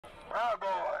Proud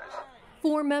Boys.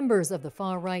 4 members of the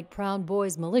far-right Proud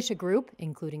Boys militia group,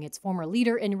 including its former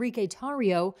leader Enrique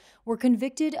Tarrio, were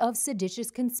convicted of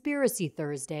seditious conspiracy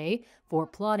Thursday for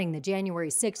plotting the January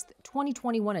 6,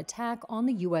 2021 attack on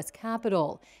the U.S.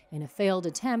 Capitol in a failed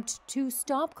attempt to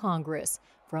stop Congress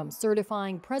from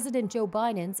certifying President Joe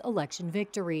Biden's election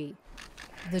victory.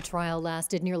 The trial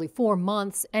lasted nearly 4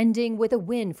 months, ending with a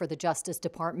win for the Justice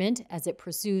Department as it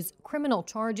pursues criminal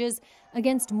charges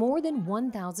against more than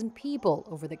 1,000 people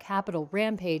over the Capitol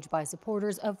rampage by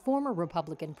supporters of former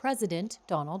Republican President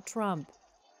Donald Trump.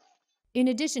 In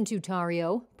addition to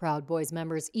Tarrio, Proud Boys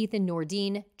members Ethan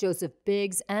Nordine, Joseph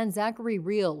Biggs, and Zachary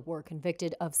Rehl were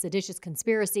convicted of seditious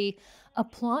conspiracy, a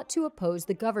plot to oppose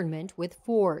the government with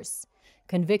force.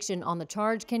 Conviction on the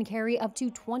charge can carry up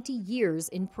to 20 years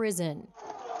in prison.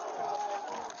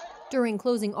 During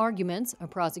closing arguments, a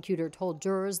prosecutor told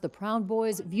jurors the Proud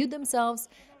Boys viewed themselves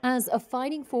as a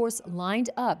fighting force lined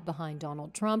up behind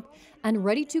Donald Trump and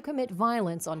ready to commit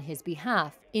violence on his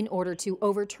behalf in order to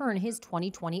overturn his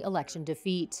 2020 election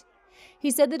defeat.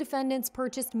 He said the defendants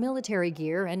purchased military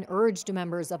gear and urged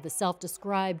members of the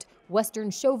self-described Western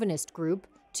chauvinist group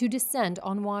to descend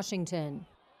on Washington.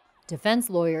 Defense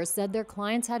lawyers said their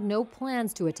clients had no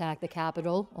plans to attack the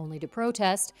Capitol, only to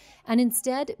protest, and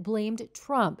instead blamed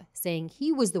Trump, saying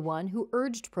he was the one who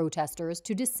urged protesters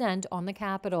to descend on the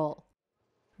Capitol.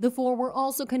 The 4 were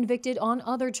also convicted on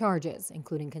other charges,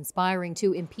 including conspiring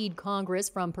to impede Congress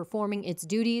from performing its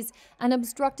duties and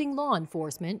obstructing law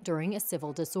enforcement during a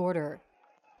civil disorder.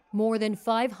 More than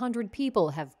 500 people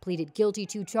have pleaded guilty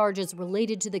to charges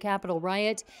related to the Capitol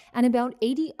riot, and about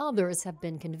 80 others have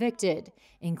been convicted,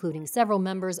 including several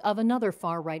members of another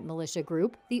far-right militia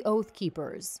group, the Oath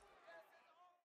Keepers.